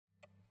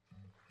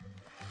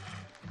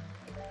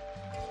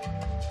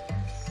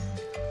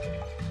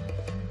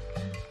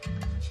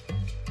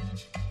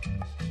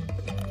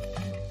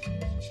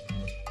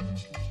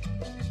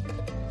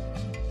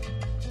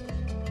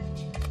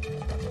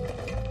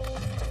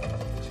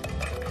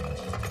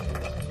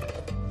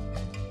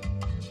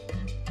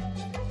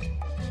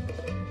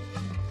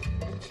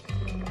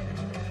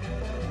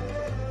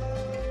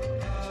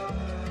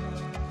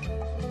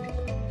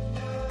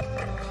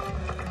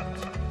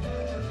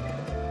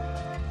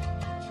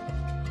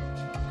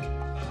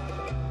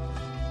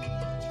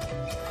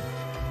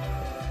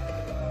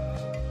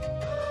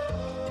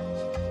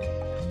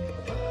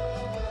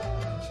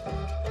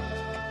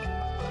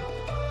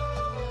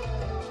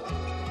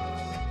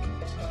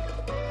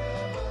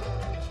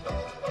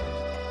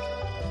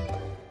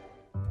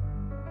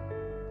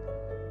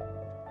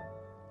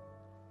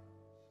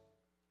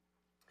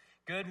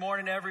Good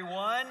morning,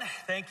 everyone.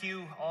 Thank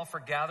you all for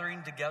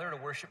gathering together to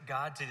worship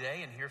God today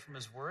and hear from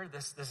His Word.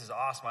 This is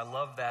awesome. I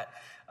love that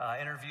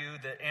interview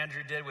that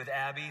Andrew did with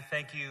Abby.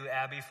 Thank you,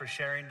 Abby, for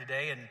sharing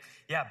today. And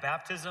yeah,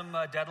 baptism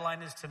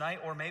deadline is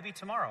tonight or maybe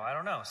tomorrow. I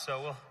don't know.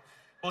 So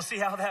we'll see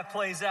how that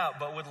plays out.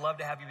 But would love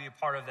to have you be a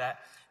part of that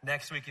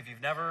next week. If you've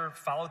never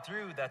followed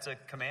through, that's a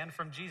command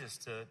from Jesus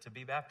to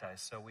be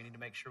baptized. So we need to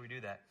make sure we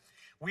do that.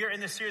 We are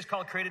in this series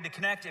called Created to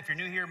Connect. If you're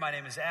new here, my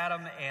name is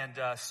Adam, and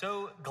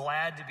so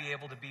glad to be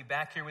able to be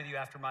back here with you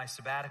after my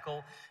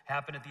sabbatical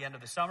happened at the end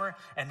of the summer,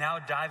 and now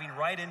diving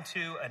right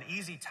into an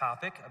easy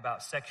topic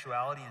about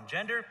sexuality and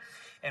gender.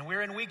 And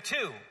we're in week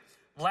 2.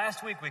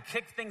 Last week, we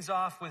kicked things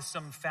off with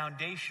some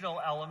foundational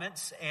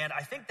elements, and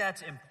I think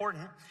that's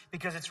important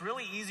because it's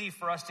really easy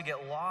for us to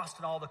get lost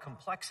in all the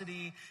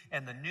complexity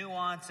and the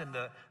nuance and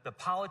the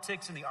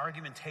politics and the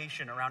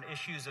argumentation around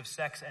issues of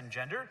sex and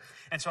gender.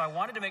 And so I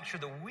wanted to make sure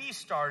that we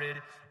started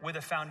with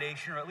a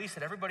foundation, or at least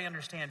that everybody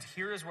understands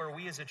here is where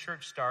we as a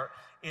church start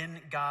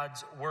in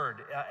God's Word.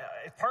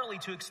 Partly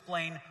to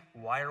explain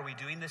why are we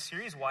doing this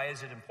series, why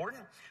is it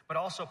important, but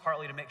also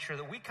partly to make sure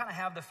that we kind of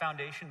have the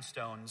foundation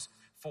stones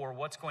for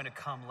what's going to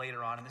come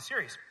later on in the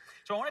series.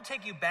 So I want to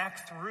take you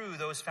back through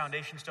those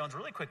foundation stones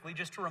really quickly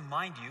just to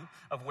remind you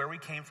of where we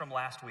came from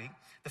last week.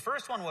 The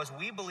first one was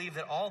we believe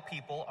that all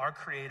people are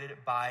created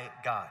by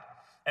God.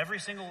 Every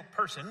single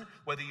person,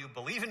 whether you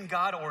believe in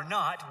God or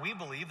not, we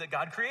believe that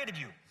God created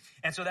you.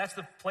 And so that's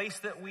the place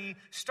that we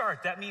start.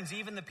 That means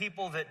even the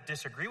people that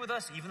disagree with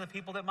us, even the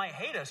people that might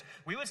hate us,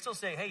 we would still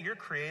say, hey, you're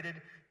created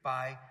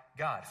by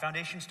God.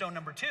 Foundation stone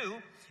number 2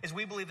 is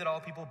we believe that all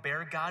people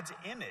bear God's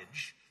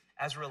image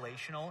as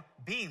relational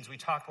beings. We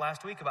talked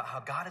last week about how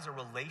God is a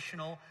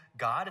relational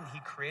God and He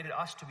created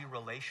us to be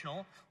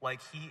relational like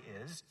He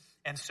is.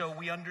 And so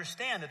we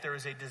understand that there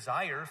is a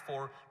desire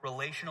for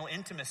relational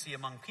intimacy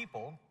among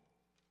people,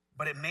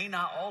 but it may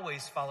not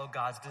always follow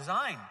God's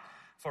design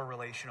for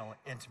relational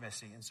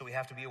intimacy. And so we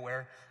have to be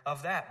aware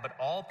of that. But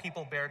all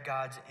people bear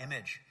God's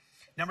image.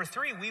 Number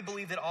 3, we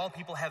believe that all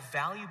people have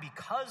value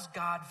because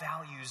God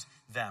values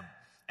them.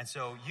 And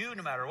so you,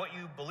 no matter what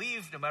you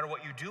believe, no matter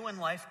what you do in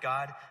life,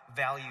 God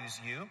values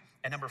you.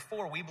 And number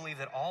 4, we believe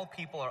that all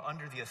people are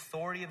under the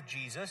authority of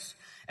Jesus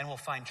and will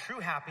find true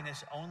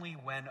happiness only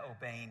when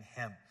obeying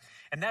Him.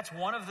 And that's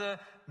one of the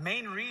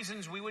main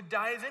reasons we would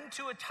dive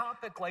into a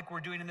topic like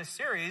we're doing in this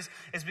series,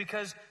 is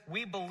because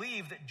we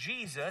believe that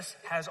Jesus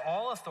has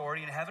all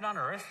authority in heaven and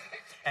on earth,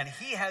 and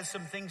He has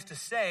some things to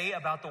say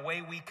about the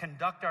way we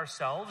conduct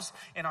ourselves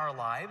in our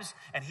lives.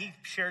 And He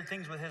shared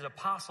things with His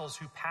apostles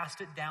who passed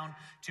it down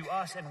to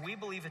us. And we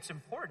believe it's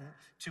important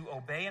to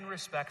obey and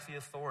respect the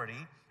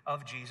authority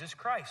of Jesus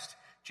Christ.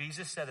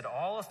 Jesus said that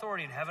all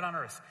authority in heaven and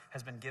on earth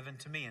has been given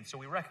to me. And so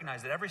we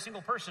recognize that every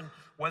single person,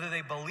 whether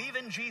they believe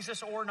in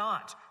Jesus or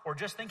not, or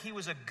just think He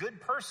was a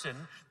good person,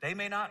 they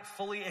may not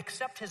fully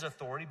accept His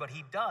authority, but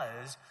He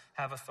does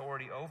have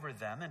authority over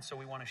them. And so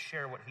we want to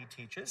share what He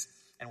teaches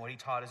and what He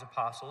taught His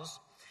apostles.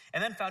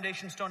 And then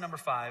foundation stone number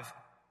 5,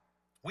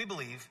 we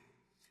believe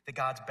that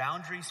God's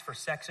boundaries for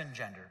sex and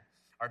gender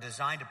are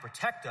designed to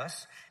protect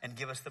us and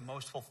give us the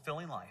most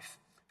fulfilling life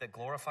that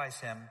glorifies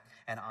Him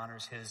and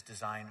honors His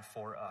design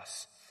for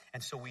us.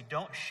 And so we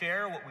don't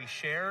share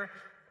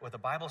what the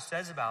Bible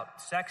says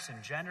about sex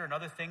and gender and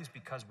other things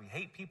because we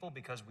hate people,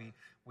 because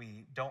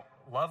we don't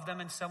love them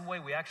in some way.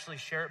 We actually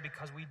share it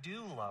because we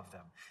do love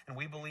them. And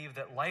we believe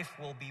that life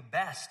will be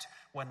best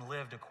when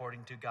lived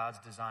according to God's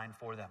design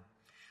for them.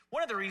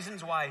 One of the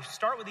reasons why I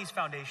start with these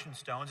foundation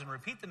stones and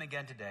repeat them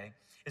again today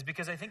is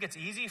because I think it's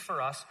easy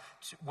for us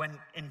when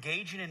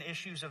engaging in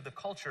issues of the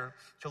culture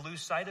to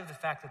lose sight of the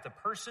fact that the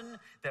person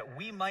that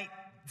we might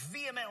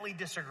vehemently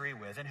disagree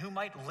with and who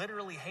might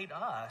literally hate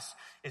us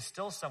is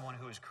still someone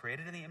who is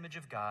created in the image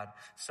of God,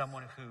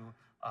 someone who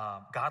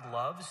God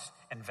loves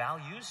and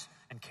values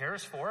and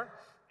cares for.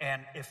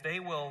 And if they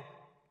will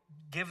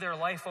give their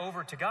life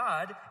over to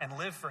God and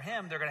live for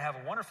Him, they're going to have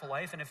a wonderful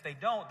life. And if they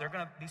don't, there are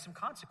going to be some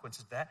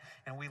consequences to that.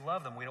 And we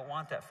love them. We don't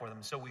want that for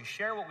them. So we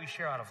share what we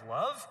share out of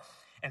love,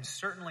 and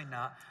certainly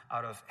not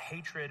out of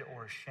hatred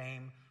or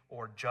shame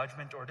or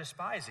judgment or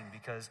despising,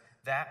 because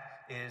that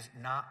is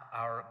not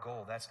our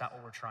goal. That's not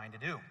what we're trying to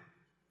do.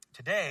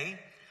 Today,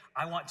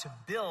 I want to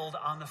build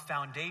on the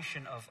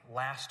foundation of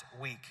last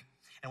week.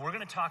 And we're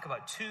going to talk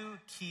about 2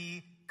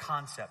 key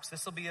concepts.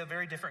 This will be a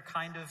very different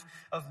kind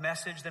of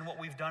message than what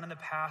we've done in the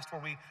past,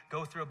 where we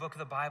go through a book of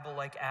the Bible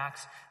like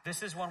Acts.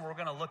 This is one where we're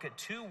going to look at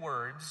 2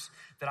 words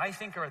that I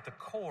think are at the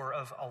core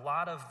of a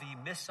lot of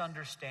the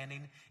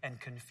misunderstanding and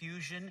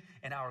confusion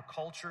in our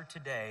culture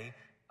today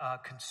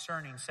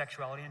concerning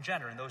sexuality and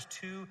gender. And those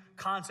 2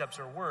 concepts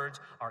or words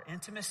are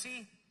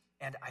intimacy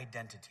and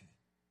identity.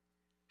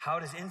 How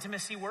does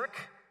intimacy work?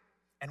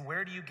 And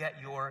where do you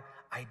get your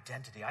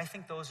identity? I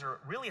think those are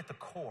really at the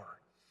core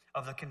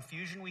of the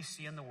confusion we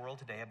see in the world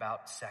today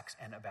about sex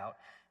and about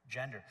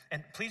gender.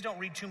 And please don't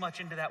read too much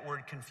into that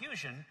word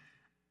confusion.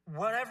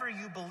 Whatever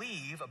you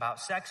believe about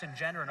sex and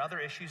gender and other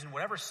issues, and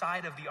whatever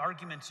side of the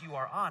arguments you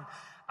are on,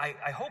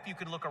 I hope you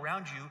can look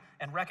around you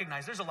and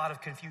recognize there's a lot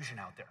of confusion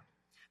out there.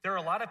 There are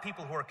a lot of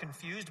people who are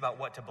confused about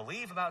what to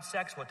believe about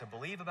sex, what to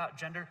believe about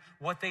gender,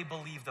 what they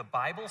believe the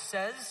Bible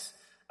says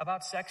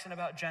about sex and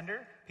about gender.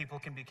 People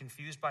can be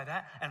confused by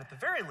that. And at the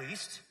very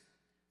least,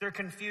 they're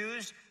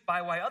confused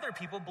by why other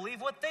people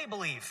believe what they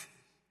believe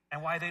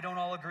and why they don't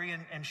all agree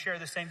and share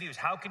the same views.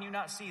 How can you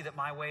not see that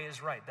my way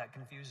is right? That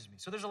confuses me.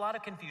 So there's a lot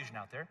of confusion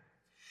out there.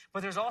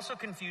 But there's also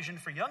confusion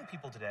for young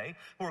people today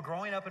who are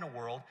growing up in a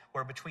world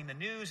where between the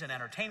news and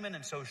entertainment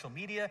and social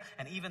media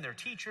and even their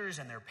teachers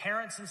and their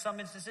parents in some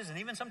instances and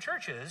even some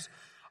churches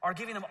are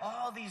giving them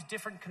all these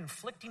different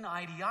conflicting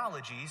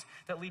ideologies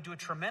that lead to a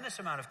tremendous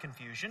amount of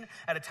confusion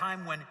at a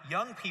time when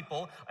young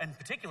people in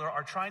particular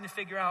are trying to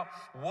figure out,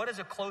 what does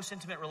a close,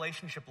 intimate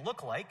relationship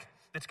look like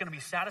that's going to be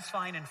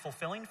satisfying and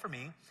fulfilling for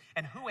me?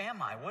 And who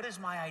am I? What is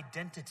my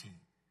identity?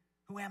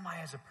 Who am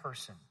I as a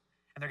person?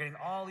 And they're getting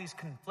all these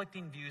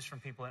conflicting views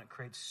from people, and it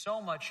creates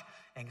so much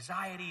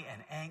anxiety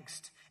and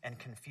angst and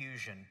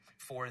confusion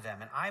for them.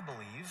 And I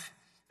believe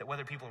that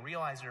whether people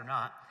realize it or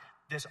not,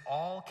 this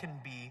all can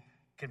be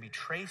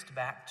traced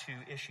back to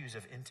issues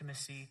of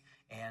intimacy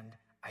and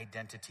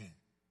identity.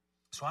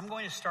 So I'm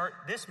going to start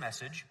this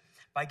message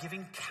by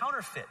giving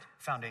counterfeit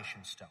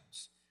foundation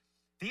stones.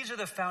 These are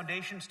the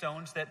foundation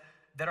stones that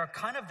are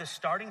kind of the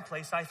starting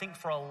place, I think,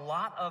 for a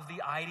lot of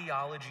the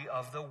ideology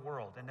of the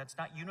world. And that's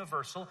not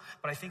universal,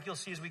 but I think you'll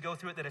see as we go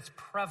through it that it's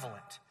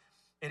prevalent.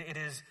 It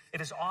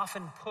is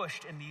often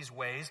pushed in these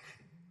ways.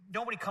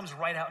 Nobody comes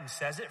right out and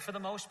says it for the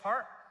most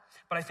part,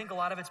 but I think a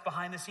lot of it's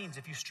behind the scenes.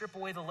 If you strip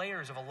away the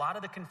layers of a lot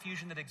of the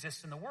confusion that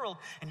exists in the world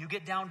and you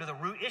get down to the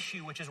root issue,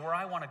 which is where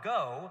I want to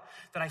go,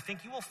 then I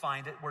think you will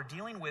find that we're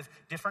dealing with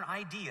different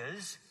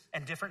ideas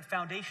and different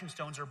foundation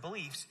stones or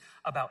beliefs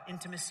about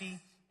intimacy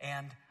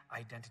and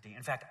identity.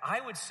 In fact,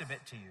 I would submit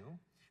to you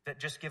that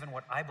just given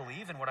what I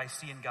believe and what I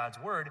see in God's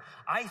word,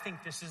 I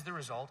think this is the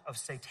result of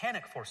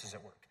satanic forces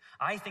at work.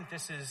 I think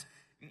this is,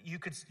 you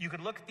could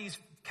look at these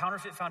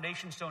counterfeit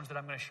foundation stones that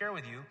I'm going to share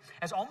with you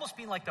as almost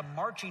being like the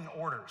marching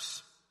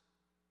orders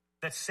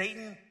that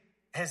Satan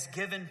has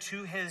given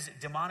to his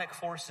demonic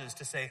forces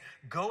to say,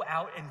 go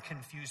out and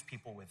confuse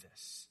people with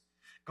this.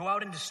 Go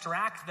out and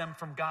distract them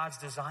from God's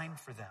design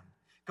for them.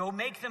 Go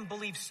make them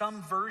believe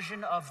some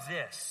version of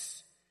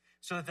this,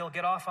 so that they'll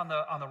get off on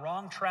the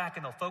wrong track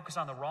and they'll focus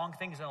on the wrong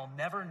things and they'll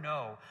never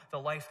know the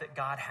life that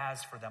God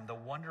has for them, the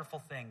wonderful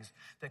things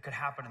that could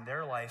happen in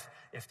their life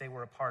if they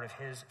were a part of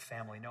his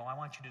family. No, I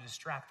want you to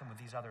distract them with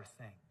these other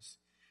things.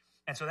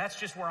 And so that's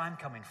just where I'm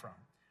coming from.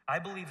 I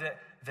believe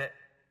that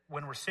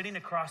when we're sitting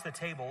across the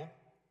table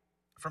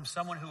from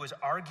someone who is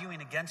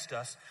arguing against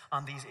us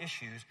on these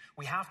issues,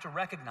 we have to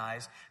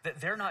recognize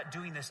that they're not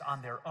doing this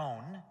on their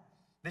own.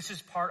 This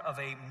is part of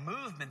a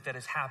movement that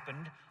has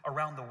happened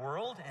around the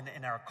world and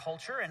in our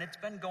culture, and it's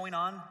been going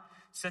on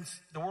since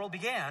the world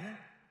began,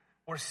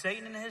 where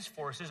Satan and his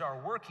forces are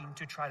working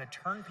to try to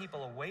turn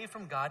people away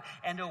from God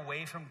and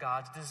away from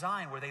God's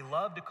design, where they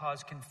love to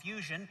cause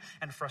confusion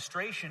and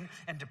frustration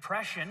and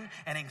depression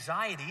and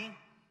anxiety.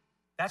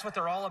 That's what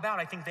they're all about.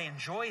 I think they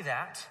enjoy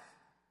that.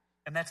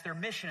 And that's their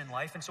mission in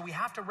life. And so we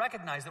have to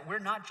recognize that we're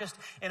not just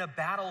in a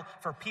battle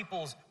for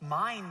people's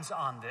minds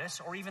on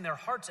this, or even their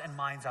hearts and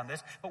minds on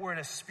this, but we're in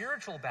a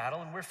spiritual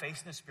battle and we're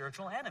facing a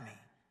spiritual enemy.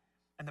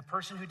 And the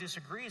person who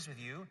disagrees with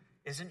you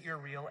isn't your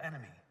real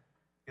enemy.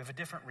 You have a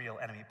different real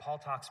enemy. Paul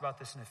talks about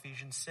this in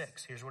Ephesians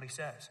 6. Here's what he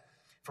says.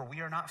 For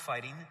we are not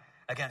fighting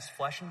against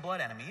flesh and blood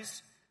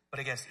enemies, but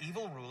against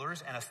evil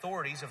rulers and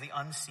authorities of the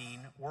unseen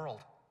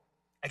world,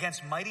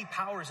 against mighty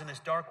powers in this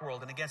dark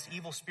world, and against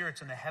evil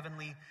spirits in the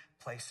heavenly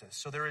places.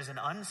 So there is an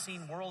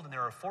unseen world, and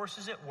there are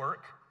forces at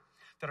work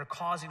that are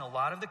causing a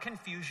lot of the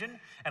confusion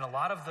and a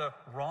lot of the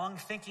wrong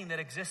thinking that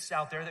exists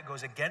out there that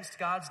goes against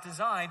God's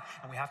design,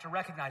 and we have to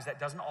recognize that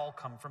doesn't all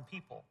come from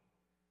people.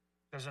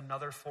 There's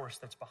another force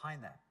that's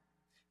behind that.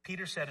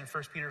 Peter said in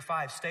 1 Peter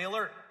 5, stay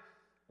alert,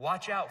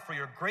 watch out for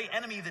your great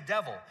enemy, the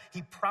devil.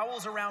 He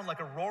prowls around like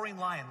a roaring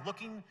lion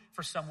looking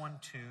for someone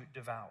to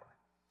devour.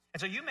 And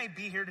so you may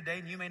be here today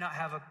and you may not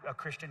have a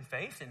Christian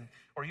faith,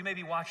 or you may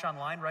be watching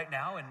online right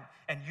now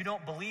and you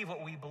don't believe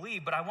what we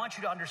believe, but I want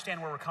you to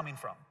understand where we're coming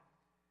from.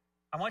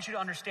 I want you to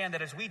understand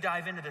that as we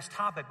dive into this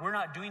topic, we're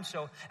not doing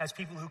so as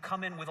people who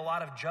come in with a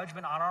lot of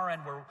judgment on our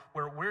end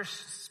where we're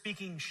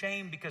speaking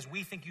shame because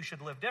we think you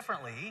should live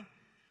differently.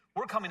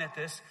 We're coming at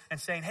this and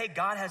saying, hey,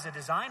 God has a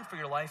design for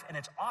your life and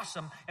it's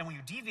awesome, and when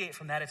you deviate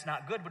from that, it's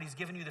not good, but he's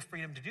given you the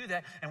freedom to do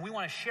that, and we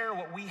want to share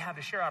what we have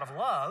to share out of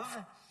love.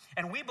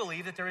 And we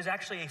believe that there is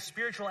actually a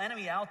spiritual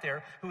enemy out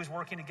there who is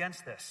working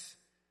against this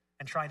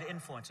and trying to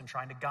influence and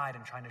trying to guide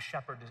and trying to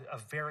shepherd a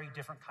very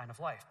different kind of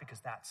life, because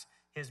that's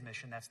his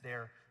mission, that's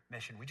their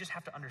mission. We just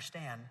have to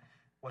understand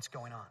what's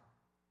going on.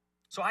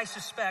 So I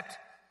suspect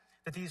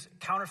that these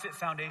counterfeit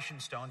foundation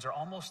stones are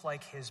almost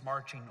like his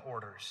marching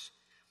orders,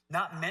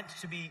 not meant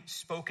to be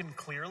spoken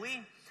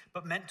clearly,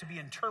 but meant to be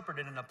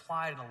interpreted and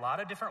applied in a lot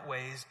of different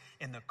ways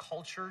in the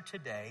culture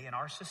today, in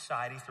our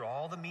society, through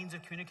all the means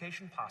of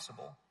communication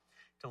possible,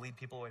 to lead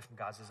people away from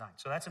God's design.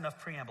 So that's enough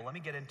preamble. Let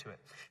me get into it.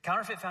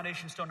 Counterfeit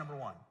foundation stone number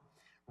one.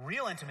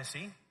 Real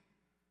intimacy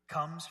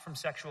comes from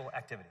sexual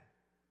activity.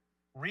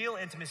 Real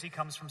intimacy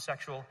comes from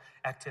sexual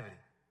activity.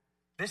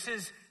 This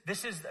is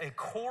a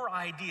core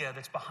idea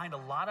that's behind a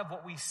lot of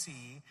what we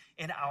see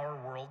in our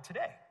world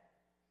today,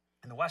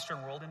 in the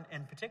Western world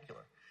in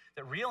particular,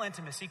 that real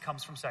intimacy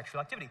comes from sexual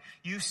activity.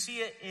 You see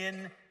it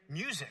in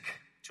music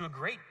to a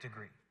great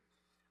degree.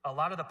 A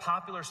lot of the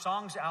popular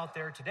songs out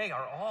there today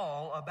are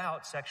all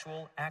about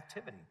sexual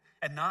activity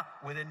and not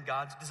within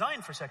God's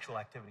design for sexual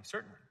activity,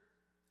 certainly.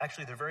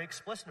 Actually, they're very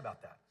explicit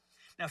about that.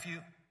 Now, if you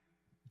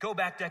go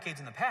back decades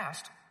in the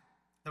past,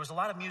 there was a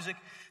lot of music.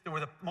 There were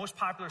the most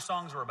popular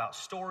songs were about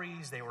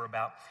stories. They were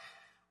about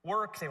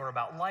work. They were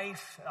about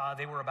life.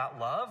 They were about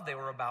love. They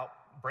were about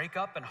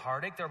breakup and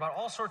heartache. They were about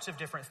all sorts of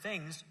different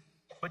things.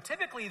 But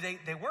typically,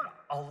 they weren't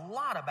a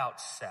lot about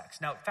sex.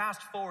 Now,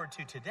 fast forward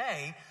to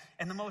today,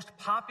 and the most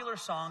popular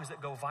songs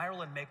that go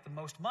viral and make the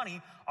most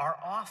money are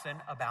often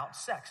about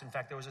sex. In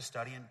fact, there was a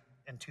study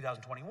in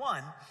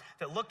 2021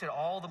 that looked at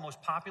all the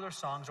most popular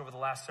songs over the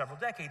last several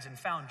decades and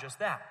found just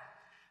that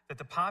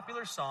the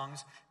popular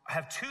songs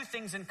have two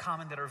things in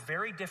common that are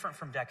very different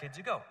from decades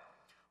ago.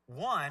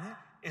 One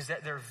is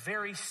that they're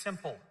very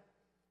simple.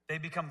 They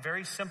become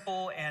very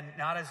simple and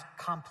not as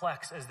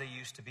complex as they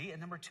used to be.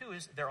 And number two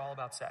is they're all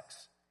about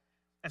sex.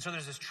 And so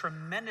there's this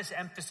tremendous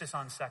emphasis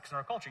on sex in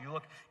our culture. You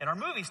look in our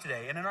movies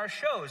today and in our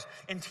shows,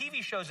 in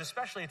TV shows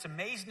especially, it's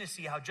amazing to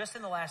see how just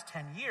in the last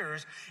 10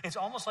 years, it's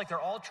almost like they're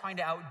all trying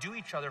to outdo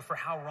each other for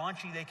how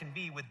raunchy they can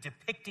be with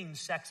depicting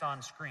sex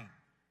on screen.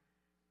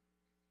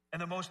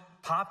 And the most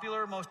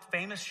popular, most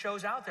famous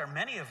shows out there,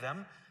 many of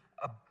them,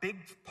 a big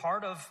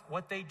part of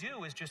what they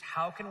do is just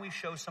how can we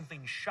show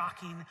something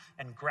shocking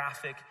and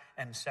graphic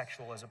and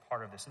sexual as a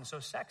part of this. And so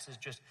sex is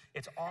just,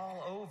 it's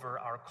all over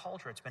our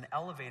culture. It's been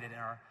elevated in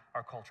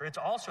our culture. It's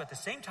also at the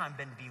same time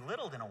been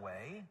belittled in a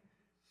way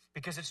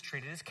because it's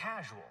treated as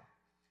casual.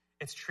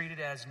 It's treated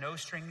as no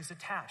strings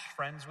attached,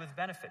 friends with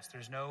benefits.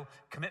 There's no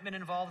commitment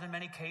involved in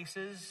many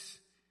cases.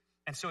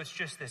 And so it's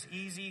just this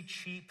easy,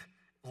 cheap,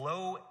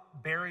 low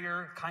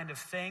barrier kind of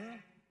thing,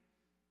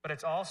 but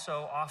it's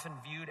also often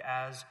viewed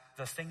as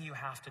the thing you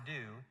have to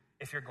do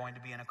if you're going to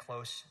be in a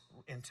close,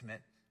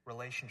 intimate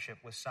relationship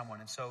with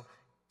someone. And so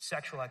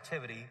sexual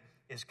activity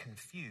is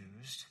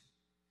confused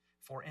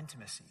for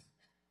intimacy.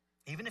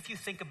 Even if you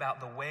think about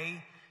the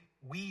way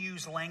we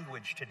use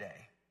language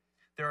today,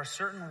 there are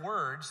certain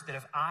words that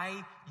if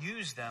I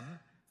use them,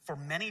 for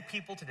many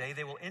people today,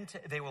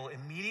 they will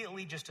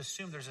immediately just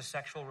assume there's a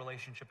sexual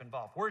relationship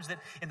involved. Words that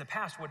in the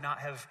past would not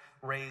have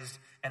raised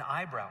an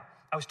eyebrow.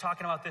 I was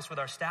talking about this with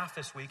our staff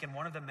this week, and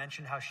one of them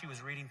mentioned how she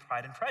was reading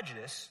Pride and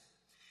Prejudice.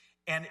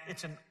 And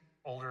it's an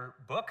older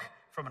book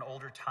from an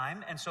older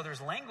time. And so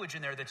there's language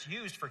in there that's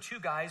used for two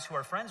guys who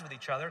are friends with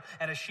each other.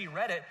 And as she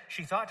read it,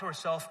 she thought to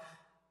herself,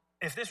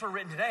 if this were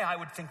written today, I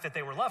would think that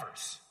they were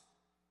lovers.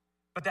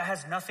 But that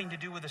has nothing to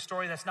do with the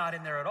story. That's not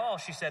in there at all.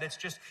 She said,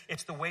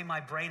 it's the way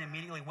my brain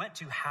immediately went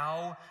to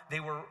how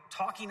they were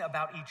talking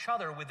about each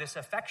other with this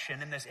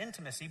affection and this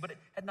intimacy, but it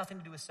had nothing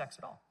to do with sex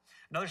at all.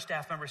 Another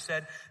staff member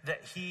said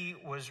that he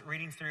was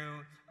reading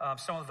through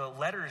some of the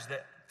letters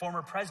that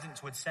former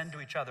presidents would send to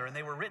each other, and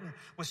they were written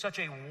with such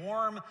a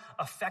warm,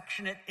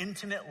 affectionate,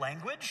 intimate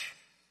language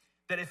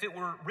that if it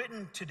were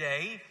written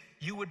today,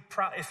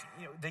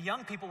 the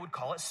young people would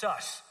call it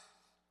sus.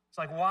 It's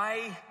like,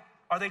 why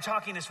are they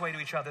talking this way to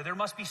each other? There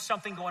must be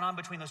something going on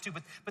between those two.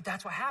 But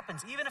that's what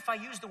happens. Even if I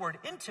use the word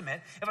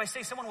intimate, if I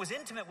say someone was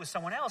intimate with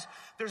someone else,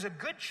 there's a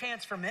good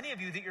chance for many of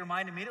you that your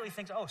mind immediately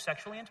thinks, oh,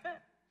 sexually intimate.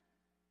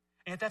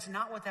 And yet that's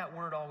not what that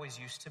word always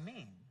used to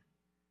mean.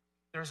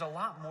 There's a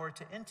lot more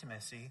to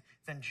intimacy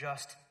than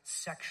just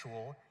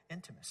sexual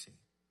intimacy.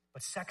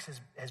 But sex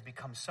has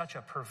become such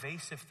a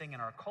pervasive thing in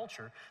our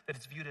culture that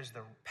it's viewed as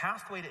the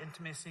pathway to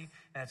intimacy,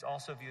 and it's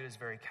also viewed as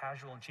very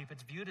casual and cheap.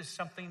 It's viewed as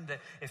something that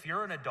if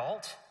you're an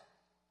adult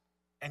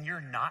and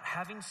you're not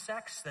having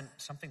sex, then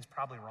something's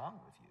probably wrong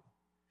with you.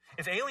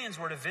 If aliens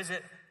were to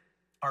visit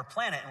our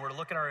planet and were to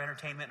look at our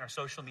entertainment and our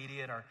social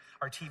media and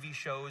our TV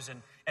shows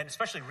and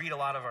especially read a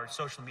lot of our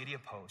social media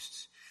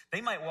posts,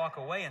 they might walk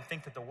away and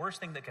think that the worst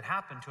thing that could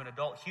happen to an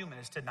adult human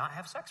is to not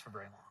have sex for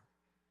very long.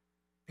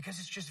 Because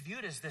it's just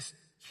viewed as this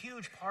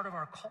huge part of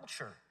our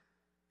culture.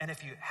 And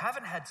if you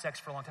haven't had sex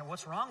for a long time,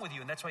 what's wrong with you?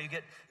 And that's why you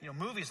get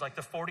movies like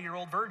The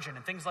 40-Year-Old Virgin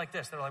and things like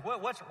this. They're like,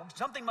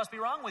 something must be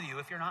wrong with you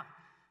if you're not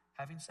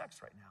having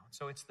sex right now.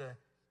 So it's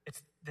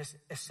this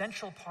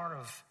essential part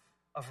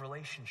of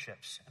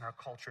relationships in our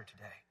culture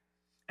today.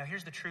 Now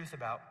here's the truth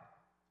about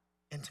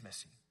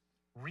intimacy.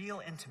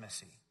 Real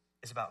intimacy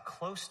is about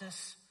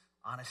closeness,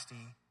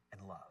 honesty,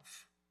 and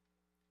love.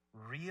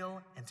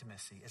 Real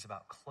intimacy is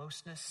about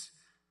closeness,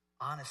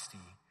 honesty,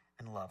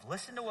 and love.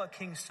 Listen to what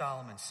King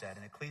Solomon said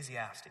in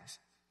Ecclesiastes.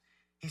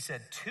 He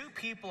said, 2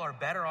 people are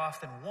better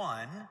off than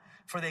one,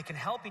 for they can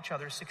help each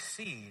other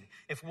succeed.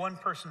 If one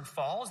person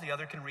falls, the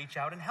other can reach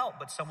out and help,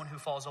 but someone who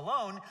falls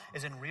alone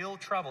is in real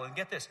trouble. And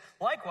get this,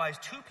 likewise,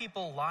 2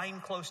 people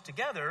lying close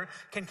together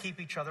can keep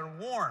each other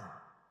warm.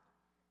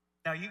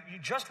 Now, you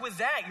just with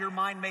that, your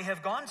mind may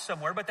have gone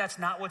somewhere, but that's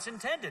not what's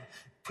intended.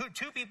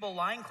 Two people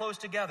lying close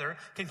together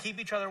can keep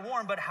each other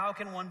warm, but how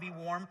can one be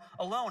warm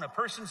alone? A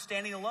person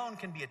standing alone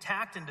can be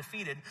attacked and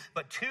defeated,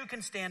 but two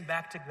can stand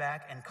back to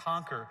back and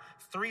conquer.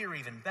 Three are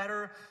even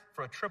better,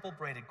 for a triple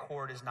braided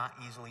cord is not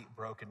easily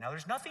broken. Now,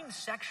 there's nothing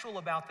sexual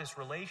about this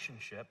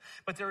relationship,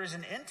 but there is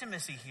an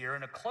intimacy here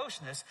and a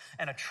closeness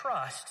and a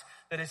trust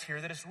that is here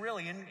that is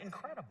really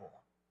incredible.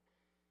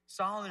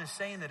 Solomon is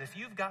saying that if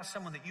you've got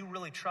someone that you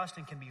really trust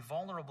and can be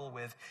vulnerable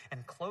with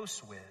and close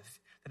with,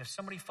 then if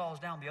somebody falls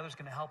down, the other's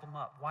going to help them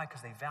up. Why?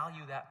 Because they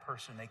value that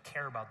person. They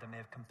care about them. They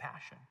have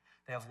compassion.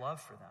 They have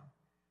love for them.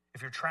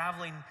 If you're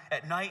traveling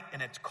at night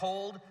and it's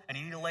cold and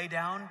you need to lay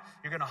down,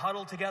 you're going to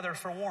huddle together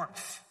for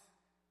warmth.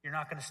 You're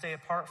not going to stay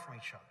apart from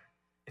each other.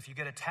 If you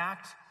get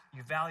attacked,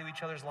 you value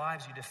each other's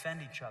lives. You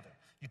defend each other.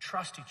 You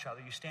trust each other.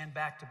 You stand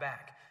back to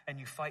back and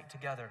you fight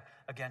together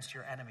against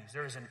your enemies.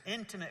 There is an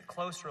intimate,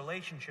 close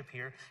relationship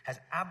here, has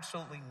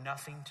absolutely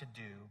nothing to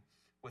do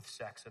with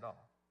sex at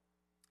all.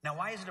 Now,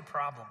 why is it a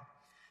problem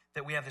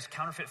that we have this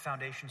counterfeit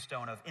foundation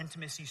stone of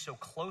intimacy so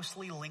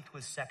closely linked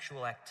with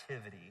sexual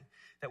activity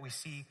that we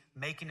see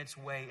making its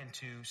way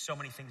into so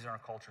many things in our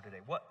culture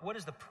today? What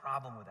is the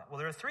problem with that? Well,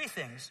 there are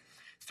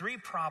three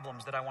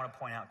problems that I want to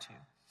point out to you.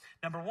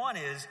 Number one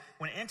is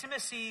when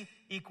intimacy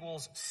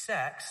equals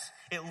sex,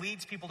 it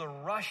leads people to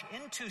rush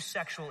into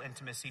sexual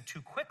intimacy too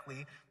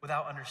quickly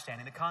without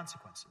understanding the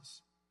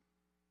consequences.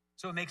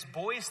 So it makes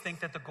boys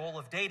think that the goal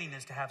of dating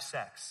is to have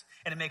sex.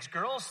 And it makes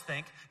girls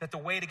think that the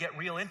way to get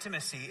real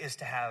intimacy is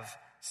to have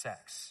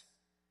sex.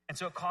 And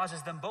so it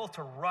causes them both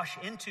to rush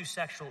into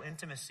sexual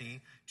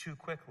intimacy too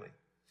quickly.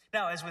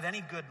 Now, as with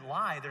any good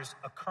lie, there's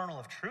a kernel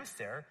of truth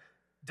there.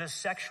 Does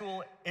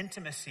sexual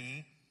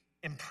intimacy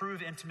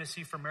improve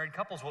intimacy for married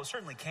couples? Well, it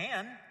certainly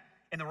can.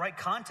 In the right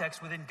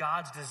context, within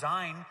God's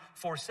design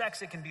for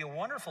sex, it can be a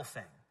wonderful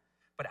thing.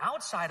 But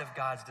outside of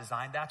God's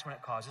design, that's when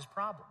it causes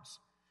problems.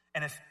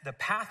 And if the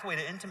pathway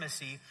to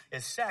intimacy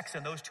is sex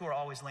and those two are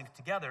always linked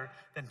together,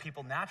 then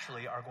people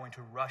naturally are going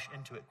to rush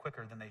into it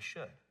quicker than they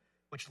should,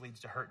 which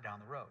leads to hurt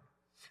down the road.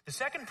 The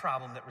second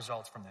problem that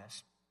results from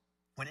this,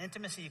 when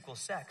intimacy equals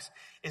sex,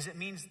 is it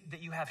means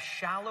that you have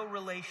shallow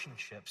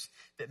relationships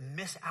that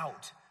miss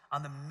out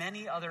on the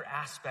many other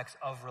aspects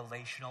of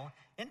relational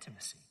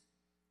intimacy.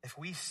 If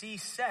we see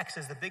sex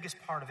as the biggest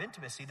part of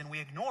intimacy, then we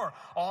ignore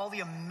all the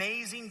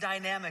amazing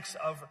dynamics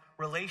of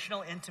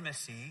relational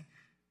intimacy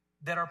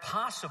that are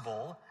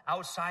possible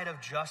outside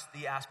of just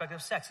the aspect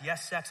of sex.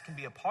 Yes, sex can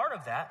be a part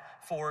of that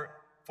for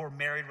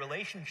married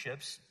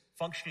relationships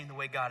functioning the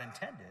way God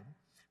intended,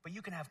 but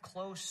you can have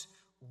close,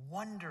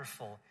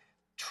 wonderful,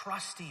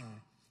 trusting,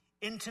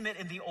 intimate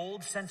in the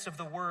old sense of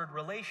the word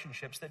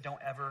relationships that don't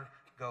ever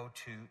go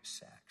to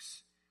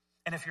sex.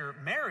 And if you're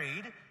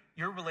married,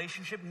 your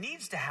relationship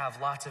needs to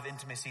have lots of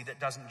intimacy that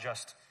doesn't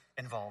just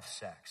involve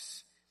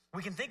sex.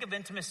 We can think of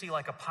intimacy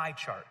like a pie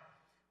chart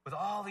with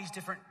all these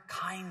different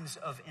kinds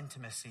of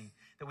intimacy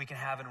that we can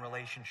have in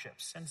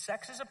relationships. And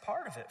sex is a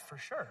part of it for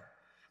sure.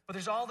 But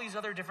there's all these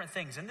other different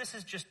things. And this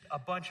is just a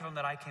bunch of them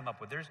that I came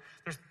up with. There's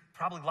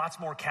probably lots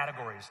more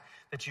categories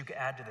that you could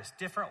add to this,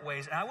 different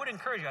ways. And I would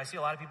encourage you, I see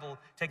a lot of people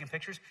taking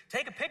pictures.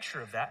 Take a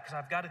picture of that because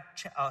I've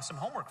got some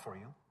homework for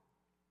you.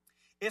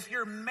 If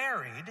you're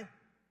married,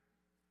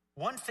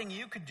 one thing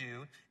you could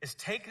do is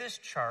take this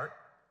chart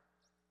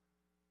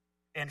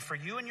and for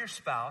you and your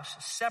spouse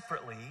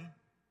separately,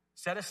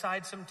 set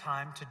aside some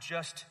time to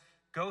just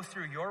go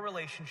through your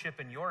relationship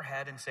in your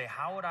head and say,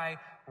 how would I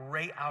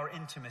rate our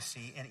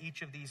intimacy in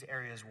each of these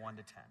areas 1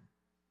 to 10?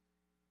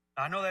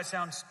 I know that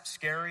sounds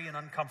scary and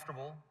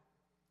uncomfortable,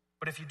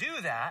 but if you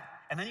do that,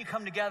 and then you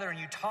come together and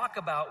you talk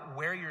about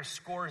where your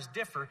scores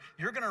differ,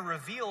 you're going to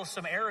reveal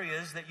some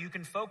areas that you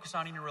can focus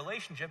on in your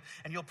relationship,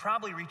 and you'll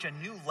probably reach a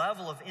new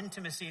level of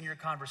intimacy in your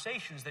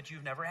conversations that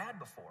you've never had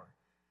before.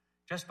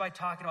 Just by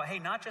talking about, hey,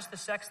 not just the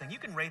sex thing. You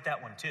can rate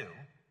that one too.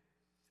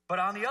 But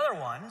on the other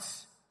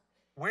ones,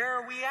 where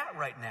are we at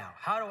right now?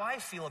 How do I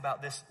feel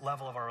about this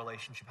level of our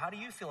relationship? How do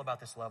you feel about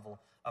this level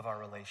of our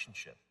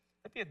relationship?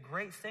 That'd be a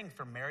great thing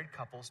for married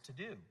couples to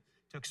do,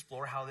 to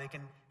explore how they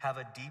can have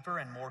a deeper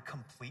and more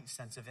complete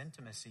sense of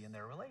intimacy in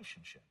their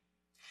relationship.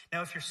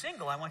 Now, if you're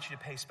single, I want you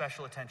to pay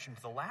special attention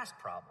to the last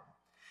problem.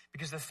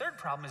 Because the third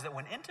problem is that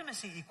when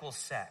intimacy equals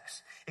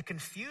sex, it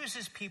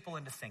confuses people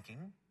into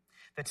thinking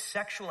that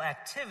sexual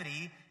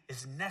activity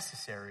is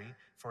necessary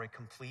for a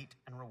complete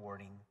and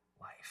rewarding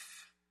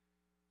life.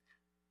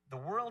 The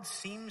world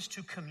seems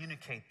to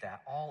communicate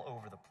that all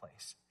over the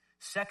place.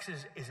 Sex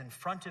is in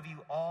front of you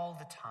all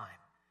the time.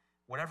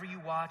 Whatever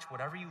you watch,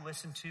 whatever you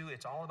listen to,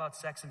 it's all about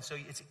sex. And so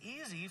it's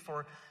easy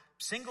for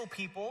single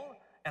people,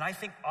 and I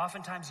think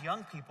oftentimes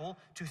young people,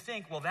 to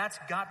think, well, that's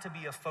got to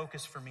be a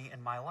focus for me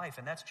in my life.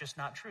 And that's just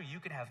not true. You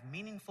can have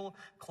meaningful,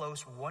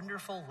 close,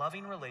 wonderful,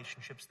 loving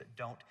relationships that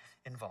don't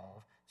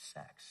involve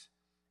sex.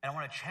 And I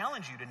want to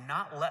challenge you to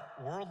not let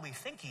worldly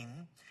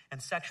thinking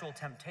and sexual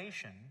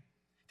temptation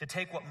to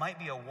take what might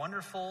be a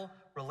wonderful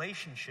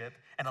relationship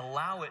and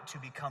allow it to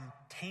become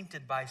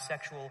tainted by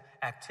sexual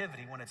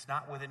activity when it's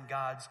not within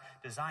God's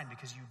design,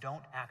 because you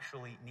don't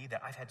actually need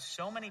that. I've had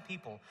so many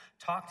people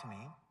talk to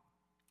me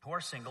who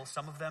are single.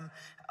 Some of them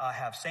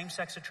have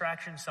same-sex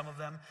attraction. Some of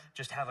them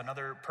just have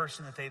another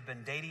person that they've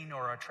been dating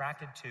or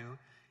attracted to.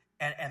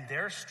 And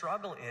their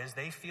struggle is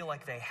they feel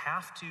like they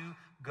have to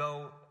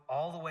go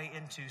all the way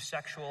into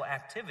sexual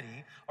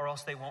activity or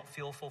else they won't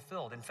feel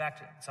fulfilled. In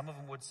fact, some of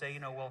them would say,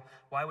 well,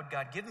 why would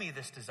God give me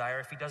this desire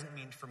if he doesn't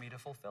mean for me to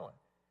fulfill it?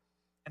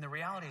 And the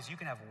reality is you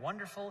can have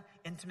wonderful,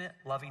 intimate,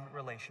 loving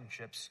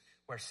relationships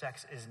where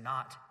sex is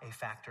not a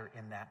factor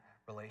in that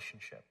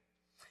relationship.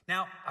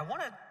 Now, I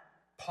want to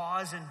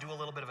pause and do a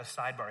little bit of a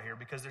sidebar here,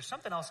 because there's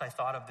something else I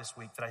thought of this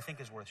week that I think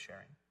is worth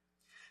sharing.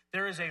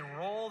 There is a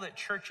role that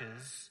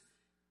churches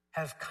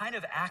have kind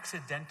of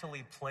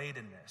accidentally played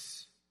in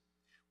this,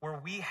 where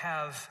we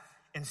have,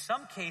 in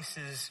some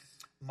cases,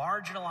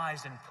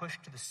 marginalized and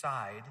pushed to the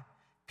side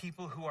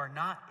people who are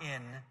not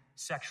in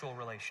sexual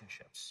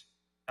relationships.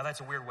 Now,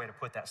 that's a weird way to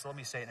put that, so let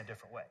me say it in a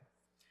different way.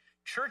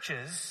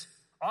 Churches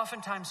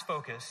oftentimes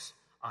focus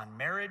on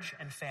marriage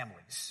and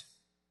families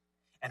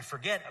and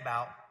forget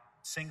about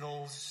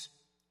singles,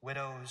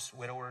 widows,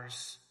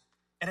 widowers.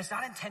 And it's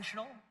not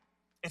intentional.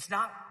 It's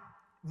not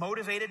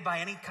motivated by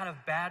any kind of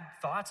bad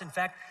thoughts. In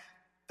fact,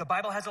 the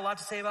Bible has a lot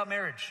to say about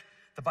marriage.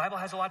 The Bible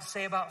has a lot to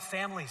say about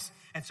families.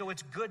 And so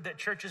it's good that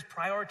churches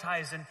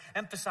prioritize and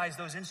emphasize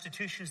those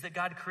institutions that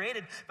God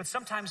created. But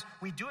sometimes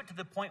we do it to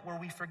the point where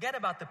we forget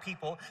about the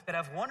people that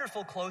have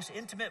wonderful, close,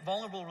 intimate,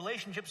 vulnerable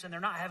relationships, and they're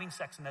not having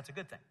sex, and that's a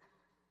good thing.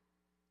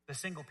 The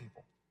single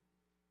people.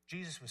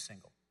 Jesus was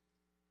single.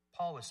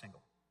 Paul was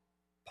single.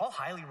 Paul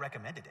highly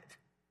recommended it.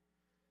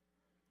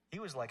 He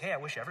was like, hey, I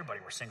wish everybody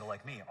were single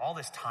like me. All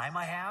this time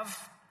I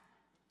have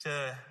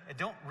to,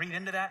 don't read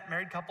into that,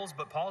 married couples,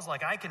 but Paul's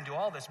like, I can do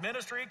all this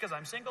ministry because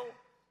I'm single.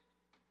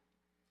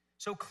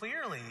 So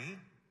clearly,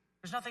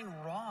 there's nothing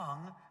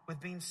wrong with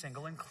being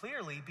single, and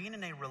clearly being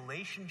in a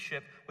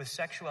relationship with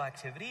sexual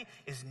activity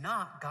is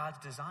not God's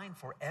design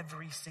for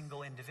every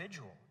single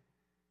individual.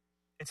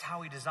 It's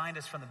how he designed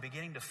us from the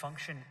beginning to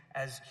function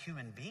as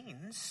human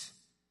beings.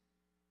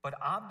 But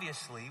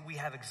obviously, we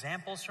have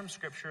examples from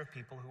Scripture of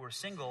people who were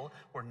single,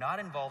 were not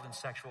involved in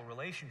sexual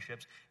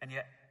relationships, and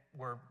yet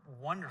were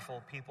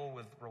wonderful people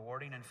with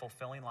rewarding and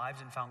fulfilling lives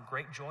and found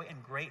great joy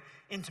and great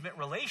intimate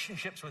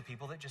relationships with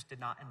people that just did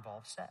not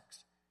involve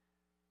sex.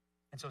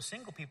 And so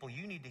single people,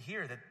 you need to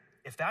hear that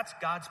if that's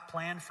God's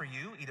plan for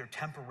you, either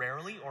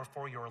temporarily or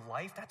for your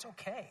life, that's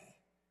okay.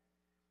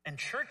 And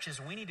churches,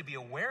 we need to be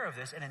aware of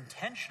this and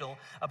intentional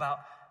about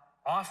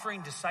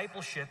offering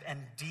discipleship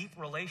and deep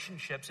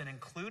relationships and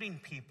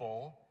including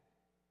people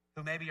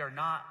who maybe are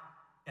not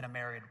in a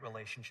married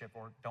relationship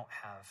or don't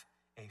have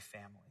a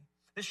family.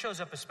 This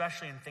shows up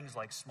especially in things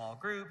like small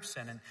groups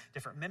and in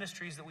different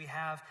ministries that we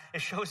have.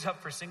 It shows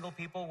up for single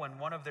people when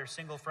one of their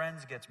single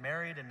friends gets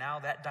married and now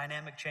that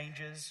dynamic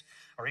changes.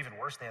 Or even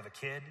worse, they have a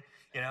kid,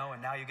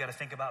 and now you got to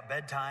think about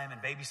bedtime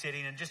and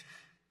babysitting and just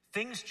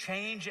things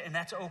change, and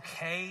that's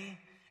okay.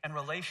 And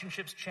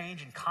relationships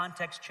change and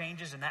context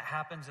changes, and that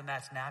happens, and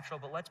that's natural.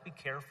 But let's be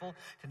careful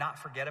to not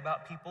forget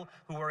about people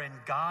who are in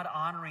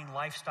God-honoring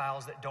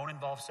lifestyles that don't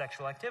involve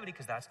sexual activity,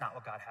 because that's not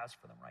what God has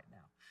for them right now.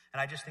 And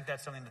I just think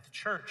that's something that the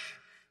church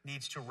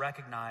needs to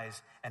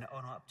recognize and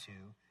own up to,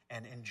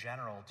 and in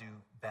general do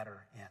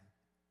better in.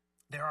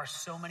 There are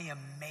so many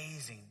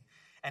amazing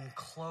and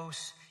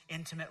close,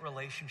 intimate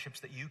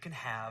relationships that you can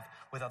have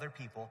with other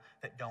people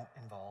that don't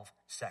involve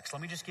sex.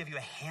 Let me just give you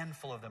a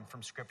handful of them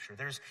from Scripture.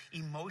 There's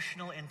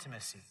emotional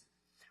intimacy.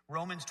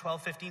 Romans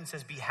 12:15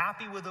 says, be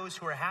happy with those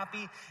who are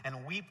happy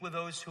and weep with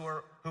those who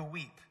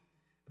weep.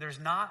 There's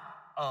not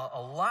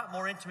a lot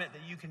more intimate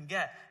that you can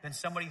get than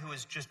somebody who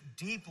is just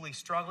deeply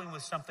struggling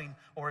with something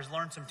or has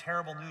learned some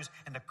terrible news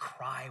and to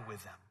cry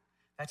with them.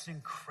 That's an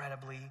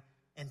incredibly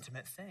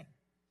intimate thing.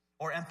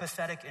 Or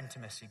empathetic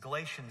intimacy.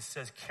 Galatians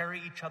says,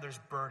 carry each other's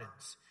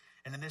burdens,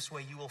 and in this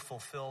way you will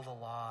fulfill the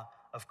law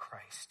of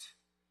Christ.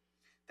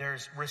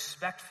 There's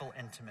respectful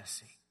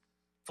intimacy.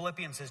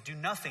 Philippians says, do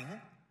nothing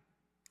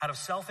out of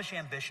selfish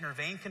ambition or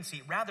vain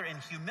conceit. Rather, in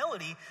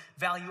humility,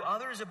 value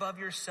others above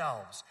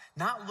yourselves,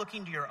 not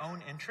looking to your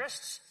own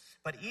interests,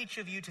 but each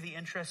of you to the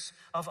interests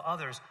of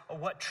others.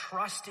 What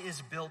trust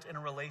is built in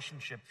a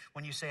relationship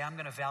when you say, I'm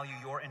going to value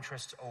your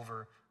interests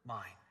over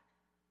mine.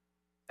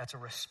 That's a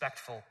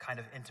respectful kind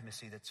of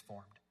intimacy that's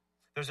formed.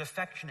 There's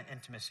affectionate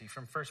intimacy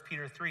from 1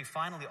 Peter 3.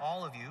 Finally,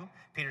 all of you,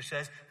 Peter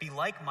says, be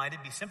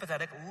like-minded, be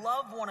sympathetic,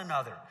 love one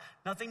another.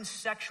 Nothing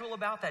sexual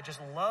about that.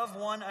 Just love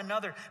one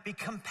another. Be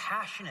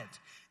compassionate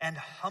and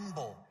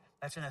humble.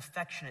 That's an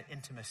affectionate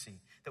intimacy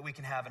that we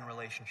can have in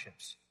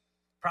relationships.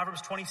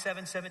 Proverbs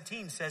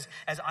 27:17 says,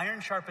 as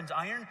iron sharpens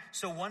iron,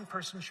 so one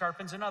person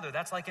sharpens another.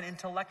 That's like an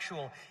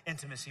intellectual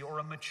intimacy or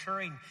a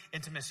maturing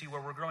intimacy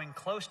where we're growing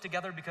close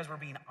together because we're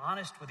being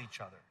honest with each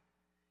other.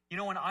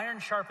 When iron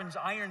sharpens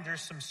iron,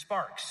 there's some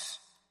sparks.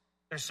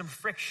 There's some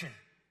friction.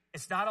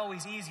 It's not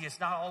always easy. It's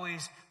not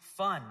always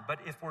fun. But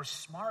if we're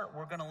smart,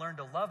 we're going to learn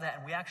to love that,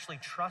 and we actually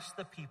trust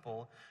the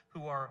people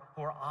who are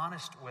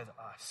honest with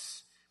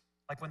us.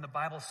 Like when the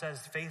Bible says,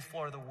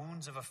 faithful are the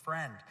wounds of a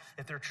friend.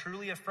 If they're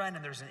truly a friend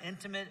and there's an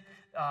intimate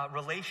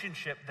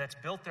relationship that's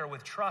built there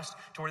with trust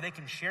to where they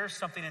can share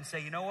something and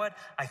say, you know what,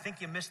 I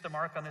think you missed the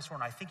mark on this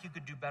one. I think you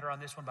could do better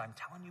on this one, but I'm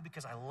telling you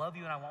because I love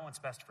you and I want what's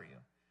best for you.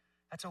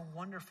 That's a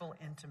wonderful,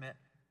 intimate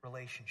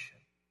relationship.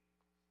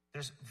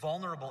 There's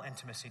vulnerable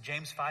intimacy.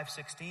 James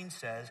 5:16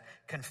 says,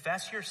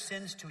 confess your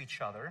sins to each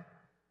other.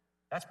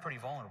 That's pretty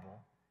vulnerable.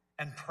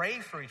 And pray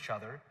for each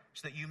other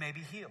so that you may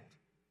be healed.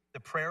 The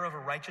prayer of a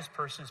righteous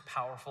person is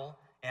powerful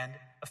and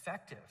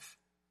effective.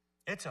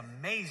 It's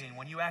amazing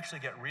when you actually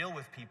get real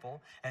with people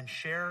and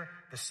share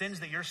the sins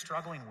that you're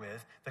struggling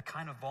with, the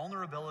kind of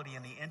vulnerability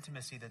and the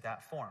intimacy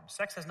that forms.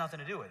 Sex has nothing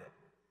to do with it,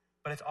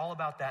 but it's all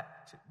about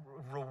that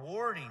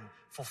rewarding,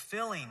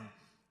 fulfilling,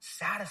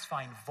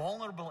 satisfying,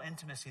 vulnerable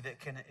intimacy that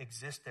can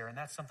exist there. And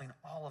that's something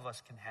all of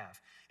us can have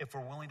if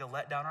we're willing to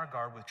let down our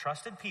guard with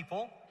trusted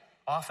people,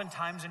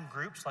 oftentimes in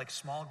groups like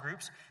small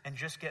groups, and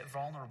just get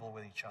vulnerable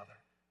with each other.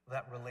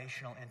 That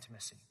relational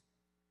intimacy.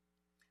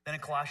 Then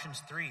in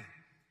Colossians 3,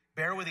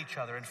 bear with each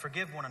other and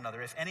forgive one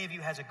another. If any of you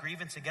has a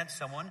grievance against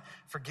someone,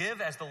 forgive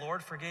as the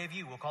Lord forgave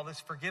you. We'll call this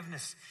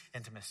forgiveness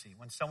intimacy.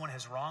 When someone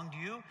has wronged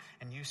you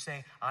and you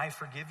say, I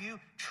forgive you,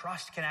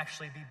 trust can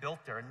actually be built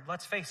there. And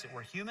let's face it,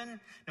 we're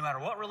human. No matter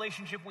what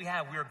relationship we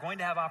have, we are going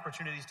to have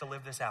opportunities to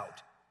live this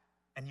out.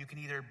 And you can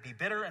either be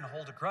bitter and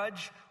hold a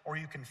grudge, or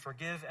you can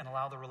forgive and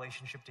allow the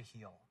relationship to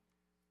heal.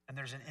 And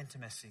there's an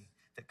intimacy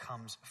that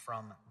comes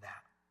from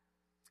that.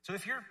 So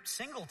if you're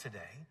single today,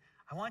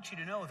 I want you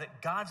to know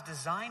that God's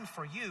design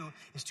for you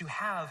is to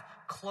have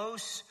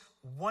close,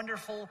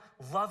 wonderful,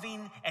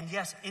 loving, and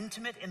yes,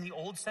 intimate in the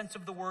old sense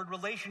of the word,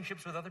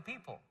 relationships with other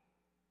people.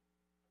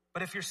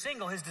 But if you're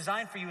single, his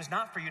design for you is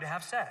not for you to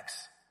have sex.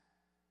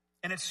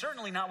 And it's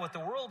certainly not what the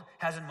world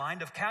has in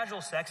mind of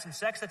casual sex and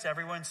sex that's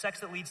everywhere and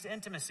sex that leads to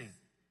intimacy.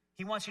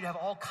 He wants you to have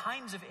all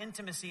kinds of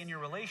intimacy in your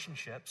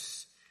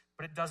relationships,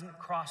 but it doesn't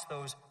cross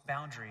those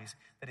boundaries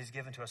that he's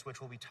given to us, which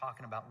we'll be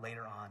talking about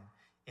later on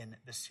in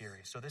this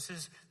series. So this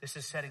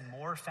is setting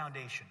more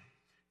foundation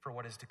for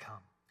what is to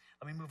come.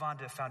 Let me move on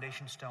to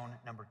foundation stone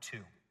number 2.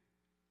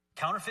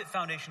 Counterfeit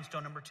foundation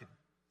stone number 2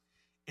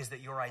 is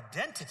that your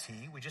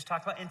identity, we just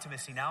talked about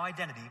intimacy, now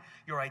identity,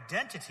 your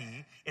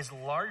identity is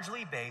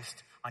largely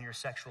based on your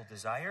sexual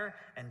desire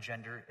and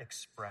gender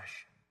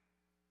expression.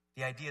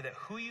 The idea that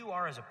who you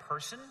are as a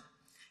person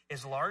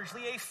is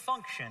largely a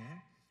function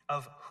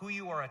of who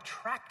you are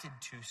attracted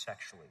to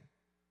sexually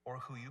or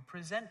who you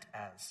present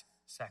as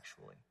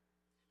sexually.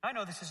 I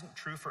know this isn't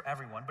true for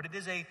everyone, but it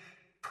is a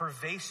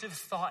pervasive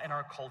thought in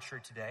our culture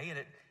today, and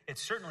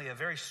it's certainly a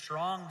very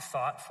strong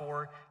thought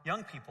for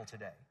young people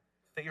today,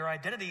 that your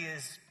identity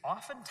is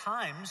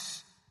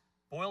oftentimes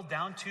boiled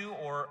down to,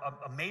 or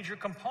a major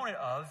component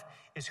of,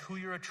 is who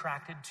you're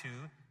attracted to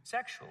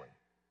sexually.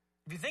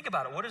 If you think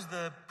about it, what is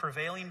the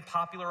prevailing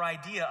popular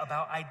idea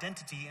about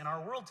identity in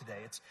our world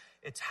today?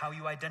 It's how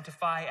you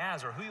identify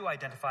as, or who you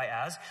identify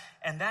as,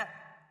 and that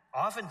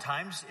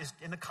oftentimes is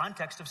in the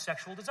context of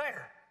sexual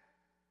desire.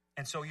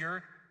 And so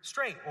you're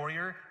straight, or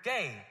you're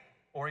gay,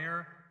 or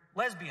you're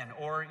lesbian,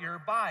 or you're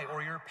bi,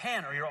 or you're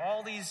pan, or you're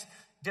all these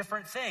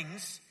different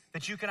things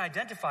that you can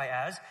identify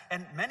as,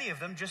 and many of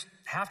them just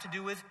have to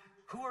do with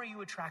who are you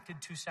attracted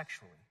to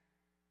sexually,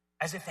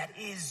 as if that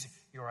is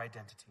your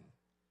identity.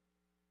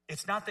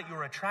 It's not that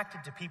you're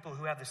attracted to people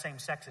who have the same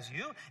sex as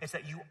you, it's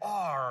that you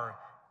are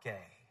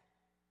gay.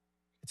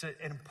 It's an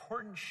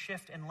important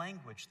shift in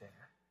language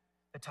there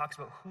that talks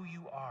about who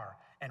you are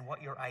and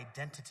what your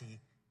identity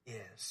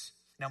is.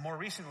 Now, more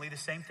recently, the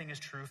same thing is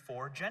true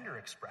for gender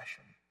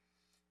expression.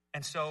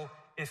 And so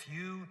if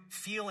you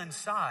feel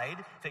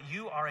inside that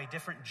you are a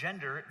different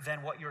gender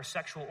than what your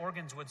sexual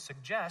organs would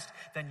suggest,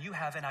 then you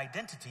have an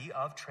identity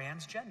of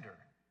transgender.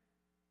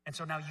 And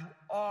so now you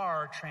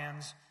are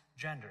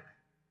transgender.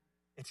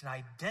 It's an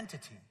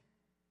identity.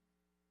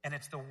 And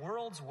it's the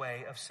world's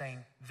way of saying,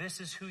 this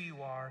is who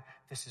you are,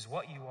 this is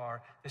what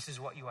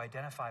you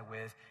identify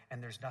with,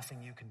 and there's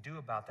nothing you can do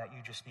about that.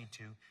 You just need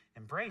to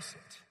embrace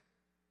it.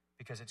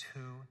 Because it's who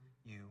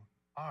you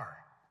are.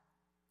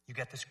 You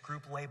get this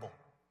group label,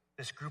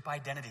 this group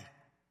identity,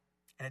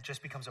 and it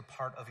just becomes a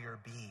part of your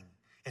being.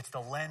 It's the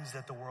lens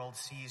that the world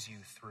sees you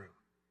through.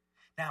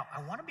 Now,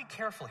 I want to be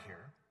careful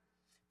here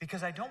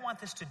because I don't want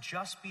this to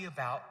just be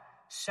about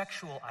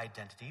sexual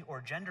identity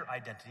or gender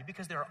identity,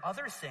 because there are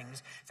other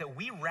things that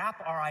we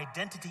wrap our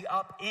identity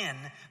up in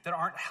that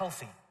aren't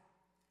healthy.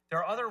 There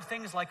are other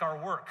things like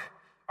our work,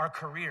 our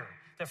career,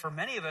 that for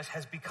many of us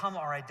has become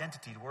our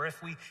identity, where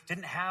if we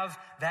didn't have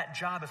that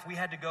job, if we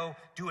had to go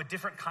do a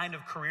different kind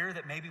of career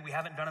that maybe we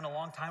haven't done in a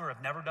long time or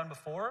have never done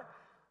before,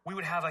 we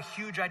would have a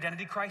huge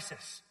identity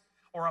crisis.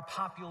 Or a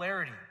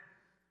popularity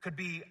could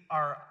be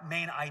our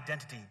main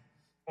identity,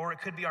 or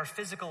it could be our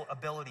physical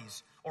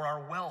abilities or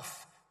our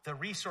wealth, the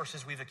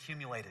resources we've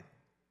accumulated.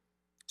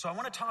 So I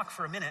want to talk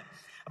for a minute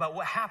about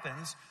what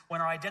happens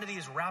when our identity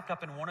is wrapped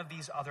up in one of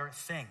these other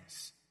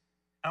things.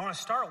 I want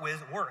to start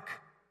with work.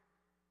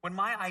 When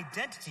my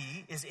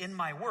identity is in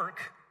my work,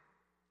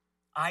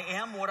 I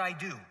am what I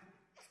do.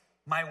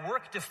 My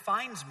work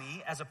defines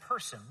me as a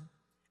person,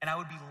 and I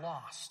would be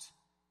lost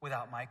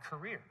without my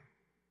career.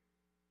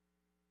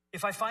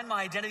 If I find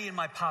my identity in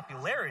my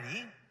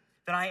popularity,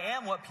 then I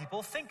am what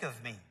people think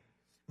of me.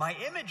 My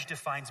image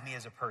defines me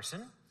as a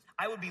person.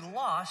 I would be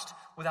lost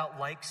without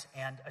likes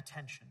and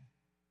attention.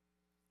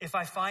 If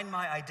I find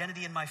my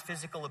identity in my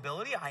physical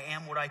ability, I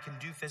am what I can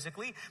do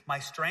physically. My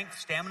strength,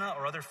 stamina,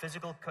 or other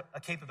physical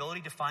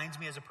capability defines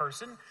me as a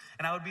person,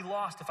 and I would be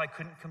lost if I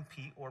couldn't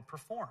compete or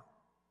perform.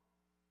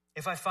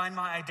 If I find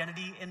my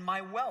identity in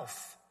my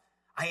wealth,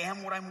 I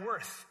am what I'm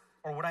worth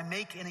or what I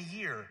make in a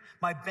year.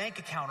 My bank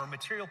account or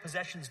material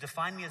possessions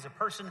define me as a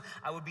person.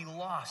 I would be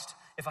lost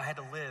if I had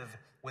to live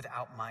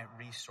without my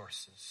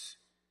resources.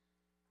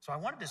 So I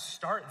wanted to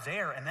start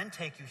there and then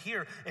take you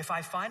here. If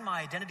I find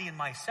my identity in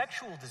my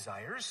sexual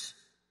desires,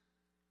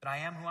 then I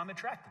am who I'm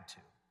attracted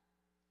to.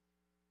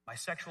 My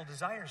sexual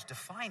desires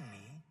define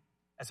me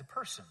as a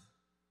person.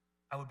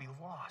 I would be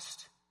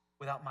lost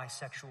without my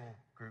sexual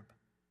group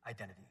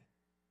identity.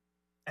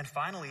 And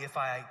finally, if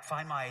I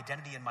find my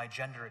identity in my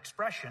gender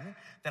expression,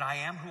 then I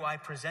am who I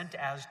present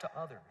as to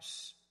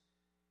others,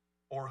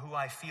 or who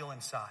I feel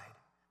inside.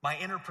 My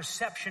inner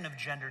perception of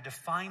gender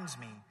defines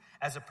me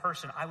as a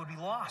person. I would be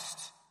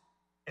lost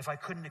if I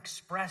couldn't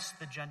express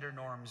the gender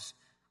norms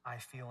I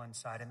feel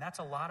inside. And that's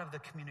a lot of the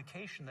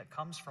communication that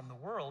comes from the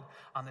world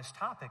on this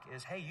topic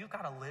is, hey, you've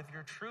got to live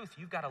your truth.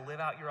 You've got to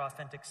live out your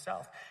authentic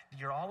self.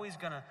 You're always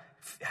going to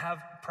have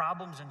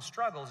problems and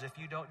struggles if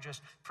you don't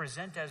just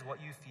present as what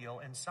you feel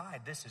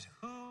inside. This is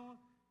who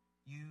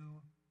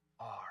you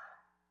are.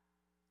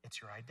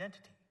 It's your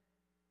identity.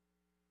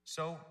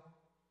 So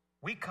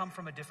we come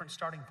from a different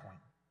starting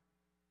point.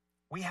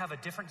 We have a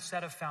different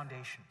set of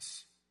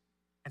foundations.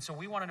 And so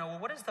we want to know, well,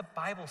 what does the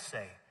Bible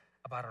say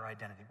about our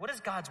identity? What does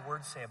God's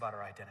word say about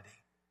our identity?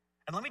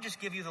 And let me just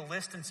give you the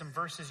list and some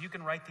verses. You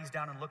can write these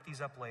down and look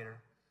these up later.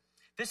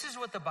 This is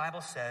what the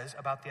Bible says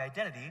about the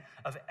identity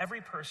of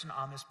every person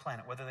on this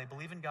planet, whether they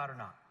believe in God or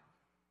not.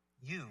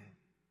 You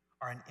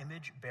are an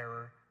image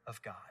bearer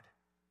of God.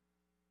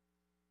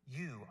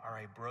 You are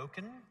a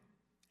broken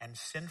and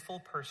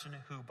sinful person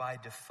who by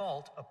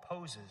default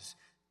opposes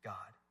God.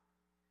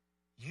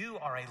 You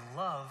are a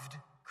loved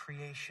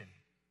creation,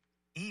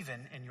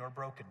 even in your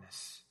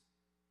brokenness.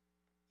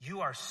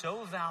 You are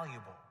so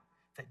valuable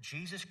that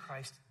Jesus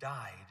Christ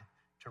died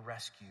to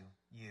rescue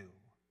you.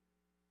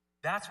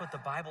 That's what the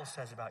Bible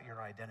says about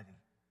your identity.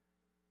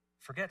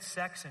 Forget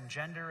sex and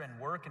gender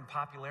and work and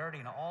popularity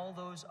and all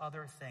those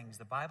other things.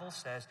 The Bible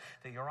says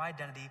that your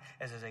identity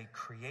is as a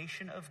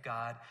creation of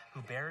God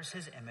who bears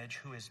his image,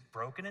 who is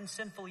broken and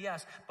sinful,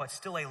 yes, but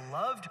still a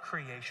loved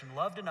creation,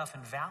 loved enough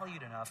and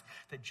valued enough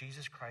that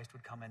Jesus Christ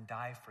would come and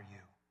die for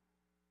you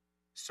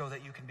so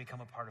that you can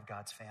become a part of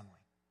God's family.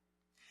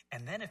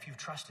 And then if you've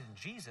trusted in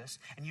Jesus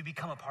and you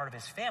become a part of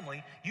his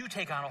family, you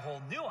take on a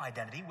whole new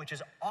identity, which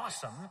is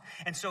awesome.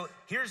 And so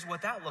here's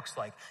what that looks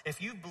like.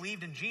 If you've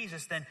believed in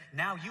Jesus, then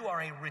now you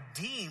are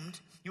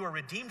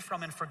redeemed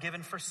from and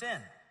forgiven for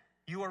sin.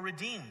 You are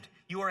redeemed.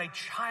 You are a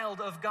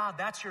child of God.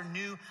 That's your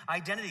new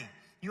identity.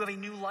 You have a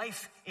new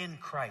life in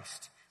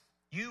Christ.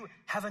 You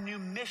have a new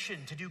mission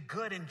to do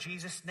good in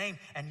Jesus' name,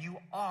 and you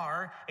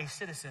are a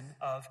citizen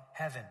of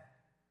heaven.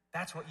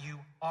 That's what you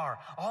are.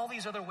 All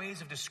these other ways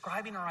of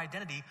describing our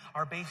identity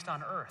are based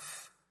on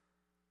earth.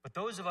 But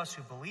those of us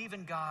who believe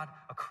in God,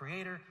 a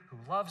creator who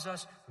loves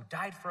us, who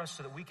died for us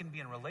so that we can be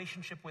in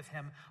relationship with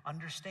him,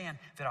 understand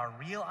that our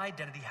real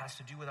identity has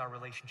to do with our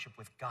relationship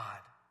with God,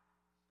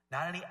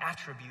 not any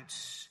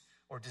attributes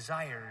or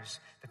desires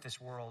that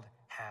this world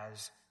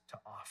has to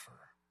offer.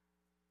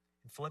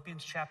 In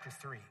Philippians chapter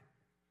 3,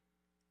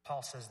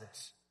 Paul says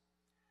this,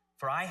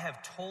 "For I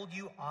have told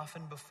you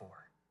often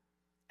before,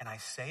 and I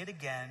say it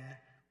again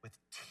with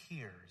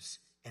tears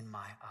in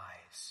my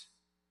eyes,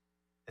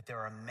 that there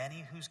are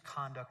many whose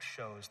conduct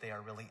shows they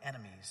are really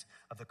enemies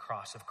of the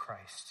cross of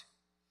Christ.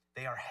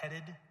 They are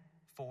headed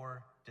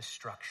for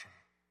destruction.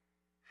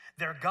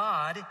 Their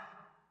God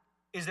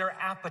is their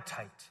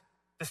appetite,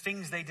 the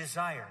things they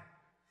desire.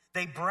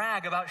 They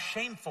brag about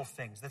shameful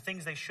things, the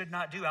things they should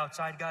not do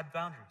outside God's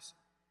boundaries.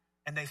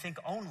 And they think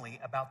only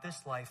about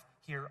this life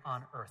here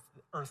on earth,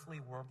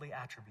 earthly, worldly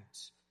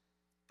attributes.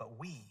 But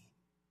we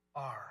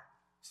are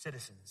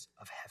citizens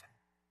of heaven."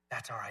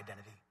 That's our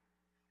identity,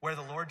 where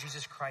the Lord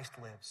Jesus Christ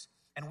lives.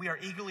 And we are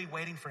eagerly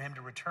waiting for him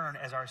to return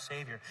as our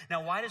Savior.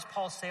 Now, why does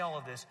Paul say all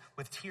of this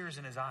with tears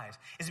in his eyes?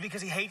 Is it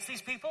because he hates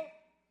these people?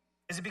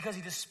 Is it because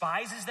he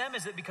despises them?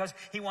 Is it because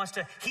he wants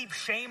to heap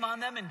shame on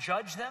them and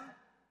judge them?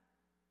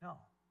 No.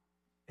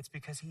 It's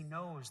because he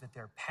knows that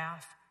their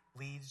path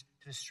leads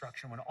to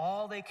destruction, when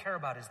all they care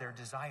about is their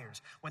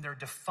desires, when they're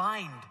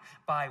defined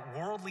by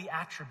worldly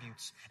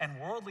attributes and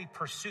worldly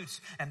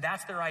pursuits, and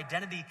that's their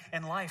identity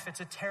in life. It's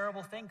a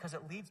terrible thing because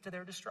it leads to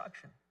their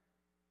destruction.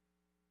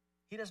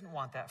 He doesn't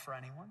want that for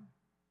anyone.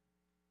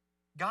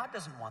 God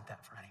doesn't want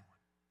that for anyone.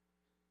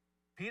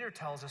 Peter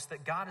tells us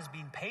that God is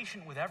being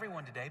patient with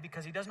everyone today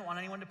because he doesn't want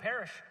anyone to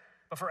perish,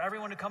 but for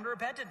everyone to come to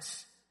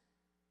repentance.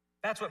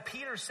 That's what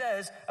Peter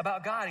says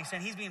about God. He's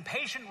saying he's being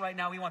patient right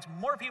now. He wants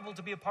more people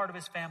to be a part of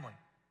his family.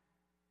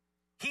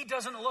 He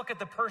doesn't look at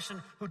the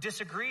person who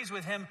disagrees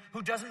with him,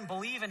 who doesn't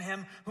believe in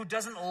him, who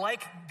doesn't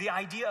like the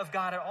idea of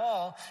God at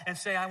all and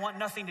say, I want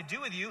nothing to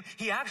do with you.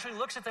 He actually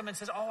looks at them and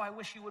says, oh, I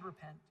wish you would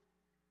repent.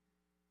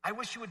 I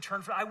wish you would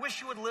turn from it. I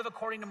wish you would live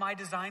according to my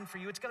design for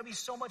you. It's going to be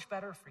so much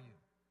better for you.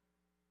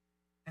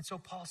 And so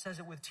Paul says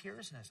it with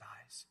tears in his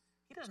eyes.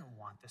 He doesn't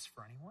want this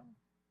for anyone.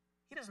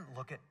 He doesn't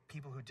look at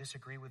people who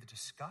disagree with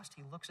disgust.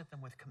 He looks at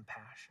them with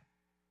compassion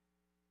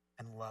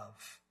and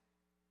love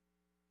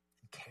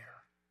and care.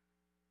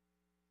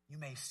 You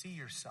may see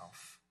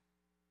yourself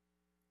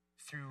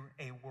through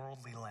a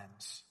worldly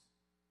lens.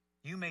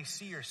 You may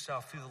see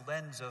yourself through the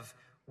lens of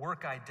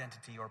work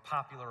identity or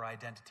popular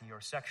identity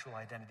or sexual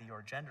identity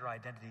or gender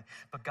identity,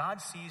 but God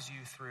sees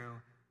you through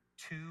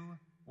two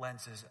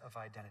lenses of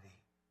identity.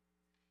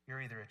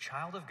 You're either a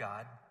child of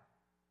God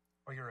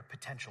or you're a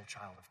potential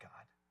child of God.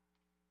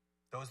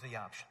 Those are the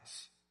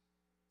options.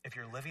 If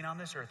you're living on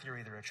this earth, you're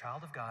either a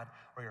child of God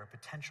or you're a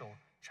potential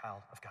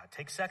child of God.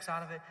 Take sex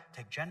out of it,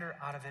 take gender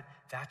out of it.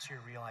 That's your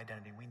real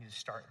identity. We need to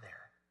start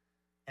there.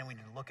 And we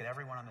need to look at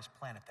everyone on this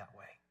planet that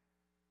way.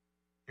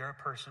 You're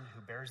a person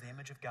who bears the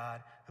image of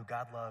God, who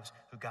God loves,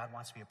 who God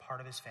wants to be a part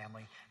of his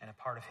family and a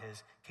part of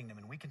his kingdom.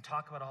 And we can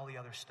talk about all the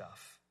other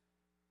stuff.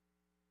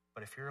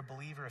 But if you're a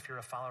believer, if you're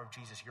a follower of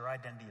Jesus, your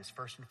identity is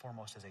first and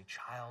foremost as a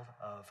child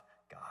of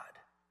God.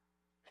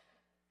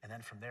 And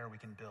then from there we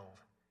can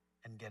build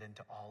and get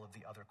into all of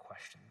the other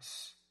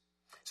questions.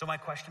 So my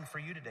question for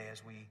you today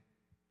as we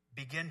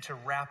begin to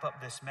wrap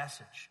up this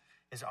message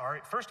is,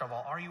 first of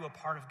all, are you a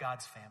part of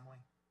God's family?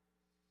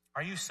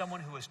 Are you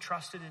someone who has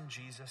trusted in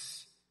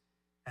Jesus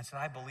and said,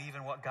 I believe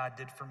in what God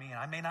did for me, and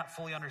I may not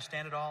fully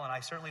understand it all, and I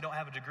certainly don't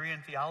have a degree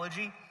in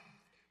theology,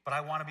 but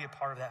I want to be a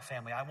part of that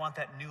family. I want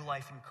that new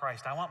life in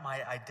Christ. I want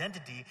my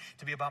identity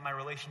to be about my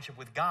relationship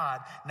with God,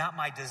 not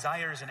my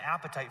desires and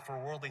appetite for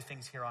worldly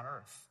things here on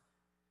earth.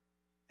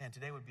 And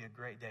today would be a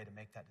great day to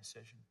make that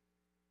decision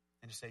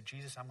and to say,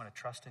 Jesus, I'm going to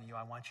trust in you.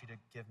 I want you to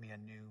give me a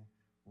new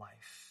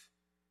life.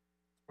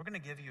 We're going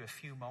to give you a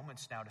few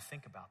moments now to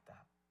think about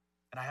that.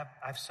 And I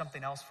have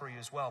something else for you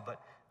as well. But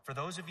for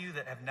those of you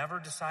that have never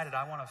decided,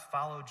 I want to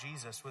follow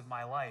Jesus with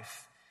my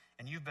life,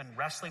 and you've been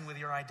wrestling with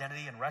your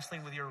identity and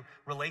wrestling with your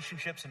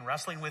relationships and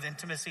wrestling with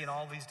intimacy and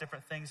all these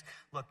different things,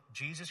 look,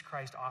 Jesus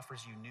Christ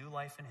offers you new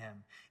life in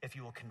him if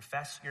you will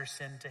confess your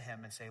sin to him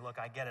and say, look,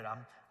 I get it.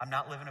 I'm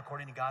not living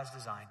according to God's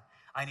design.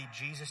 I need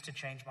Jesus to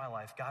change my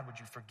life. God, would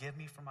you forgive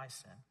me for my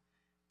sin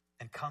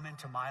and come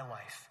into my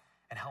life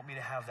and help me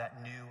to have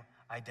that new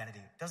identity?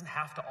 It doesn't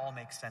have to all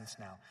make sense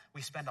now.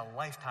 We spend a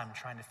lifetime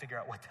trying to figure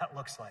out what that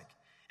looks like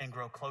and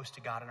grow close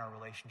to God in our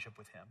relationship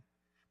with him.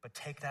 But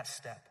take that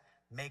step,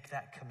 make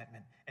that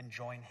commitment, and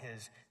join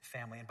his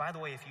family. And by the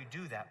way, if you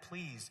do that,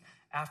 please,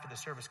 after the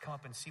service, come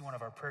up and see one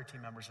of our prayer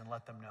team members and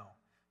let them know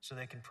so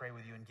they can pray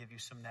with you and give you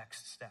some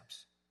next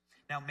steps.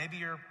 Now, maybe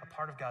you're a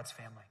part of God's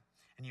family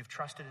and you've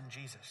trusted in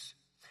Jesus.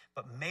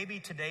 But maybe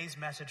today's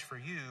message for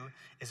you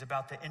is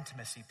about the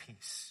intimacy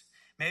piece.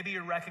 Maybe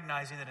you're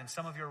recognizing that in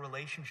some of your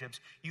relationships,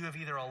 you have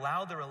either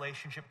allowed the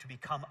relationship to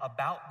become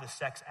about the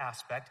sex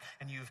aspect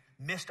and you've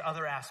missed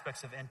other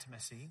aspects of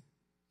intimacy,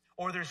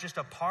 or there's just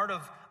a part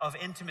of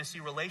intimacy,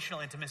 relational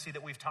intimacy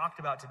that we've talked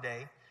about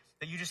today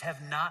that you just have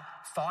not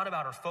thought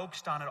about or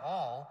focused on at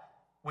all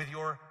with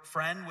your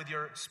friend, with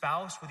your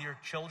spouse, with your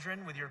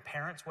children, with your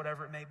parents,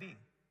 whatever it may be.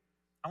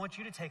 I want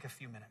you to take a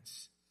few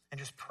minutes and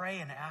just pray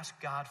and ask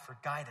God for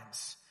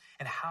guidance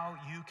and how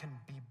you can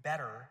be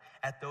better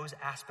at those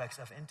aspects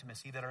of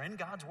intimacy that are in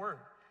God's word,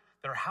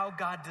 that are how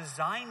God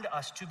designed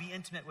us to be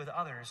intimate with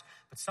others,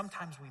 but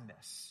sometimes we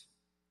miss.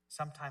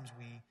 Sometimes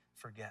we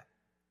forget.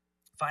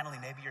 Finally,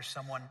 maybe you're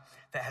someone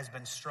that has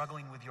been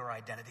struggling with your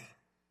identity.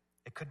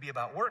 It could be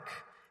about work.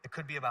 It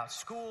could be about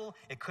school.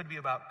 It could be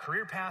about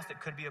career path.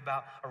 It could be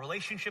about a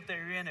relationship that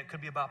you're in. It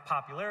could be about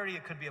popularity.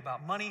 It could be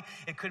about money.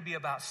 It could be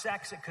about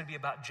sex. It could be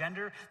about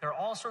gender. There are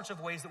all sorts of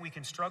ways that we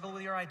can struggle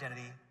with your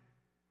identity.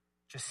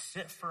 Just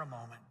sit for a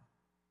moment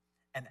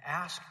and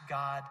ask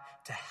God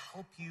to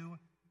help you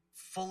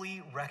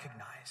fully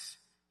recognize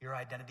your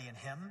identity in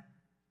him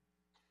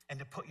and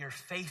to put your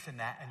faith in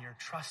that and your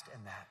trust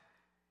in that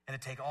and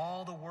to take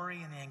all the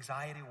worry and the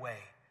anxiety away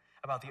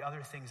about the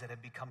other things that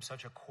have become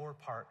such a core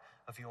part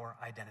of your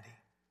identity.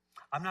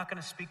 I'm not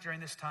going to speak during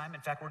this time.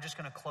 In fact, we're just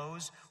going to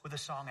close with a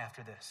song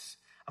after this.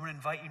 I'm going to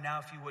invite you now,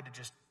 if you would, to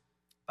just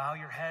bow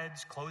your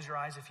heads, close your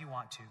eyes if you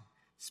want to,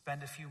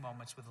 spend a few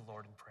moments with the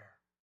Lord in prayer.